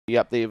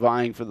up there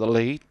vying for the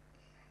lead.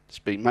 It's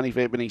been Money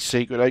for Ebony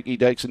Secret, Okie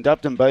Dokes and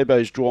Dupton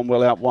Bobo's drawn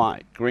well out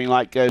wide. Green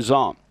light goes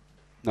on.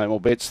 No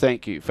more bets,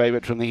 thank you.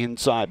 Favourite from the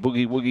inside.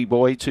 Boogie Woogie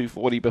Boy,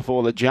 240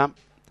 before the jump.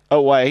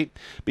 Away.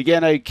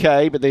 Began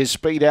okay, but there's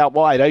speed out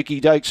wide.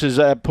 Okie Dokes is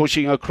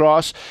pushing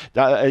across.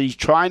 He's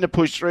trying to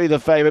push through the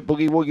favourite,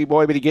 Boogie Woogie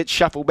Boy, but he gets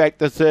shuffled back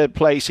to third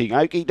placing.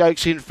 Okie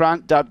Dokes in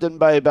front, Dupton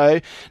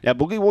Bobo. Now,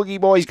 Boogie Woogie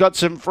Boy's got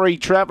some free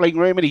travelling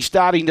room, and he's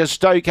starting to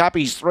stoke up.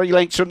 He's 3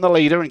 lengths from the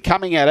leader and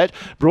coming at it.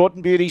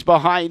 Broughton Beauty's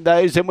behind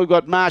those. Then we've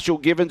got Marshall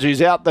Givens,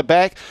 who's out the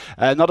back.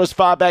 Not as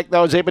far back,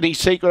 though, as Ebony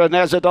Secret and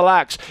Nazza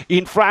Deluxe.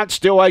 In front,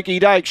 still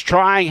Okie Dokes,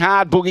 trying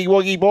hard. Boogie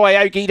Woogie Boy.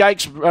 Okie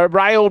Dokes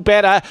railed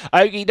better.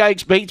 Okie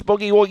Dokes beats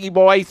Boogie Woogie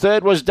Boy.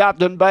 Third was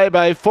Dupton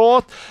Bobo.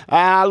 Fourth,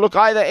 look,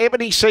 either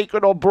Ebony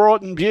Secret or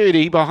Broughton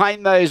Beauty.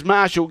 Behind those,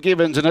 Marshall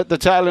Givens. And at the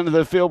tail end of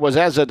the field was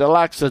Nazza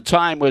Deluxe. The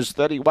time was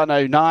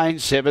 31.09.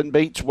 7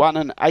 beats 1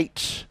 and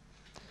 8.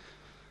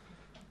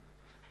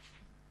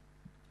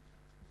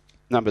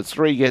 Number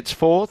 3 gets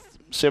fourth.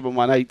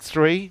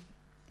 7183.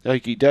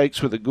 Okie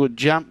Dokes with a good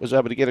jump. Was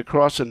able to get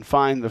across and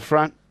find the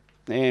front.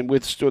 And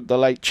withstood the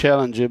late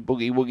challenger,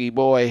 Boogie Woogie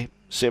Boy.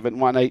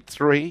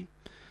 7183.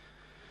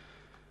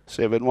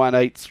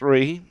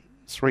 7183.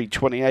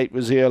 328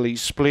 was the early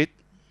split.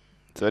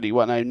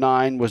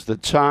 31.09 was the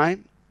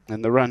time.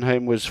 And the run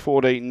home was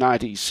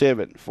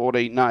 14.97.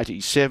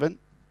 14.97.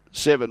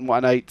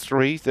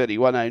 7183.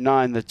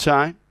 31.09 the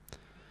time.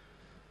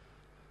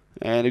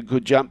 And a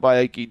good jump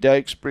by Okie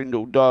Dokes.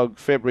 Brindle Dog,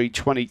 February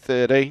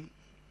 2013.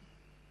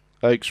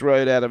 Oaks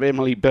Road out of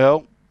Emily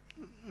Bell.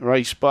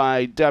 Raced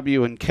by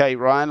W and K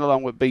Ryan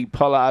along with B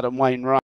Pollard and Wayne Ryan.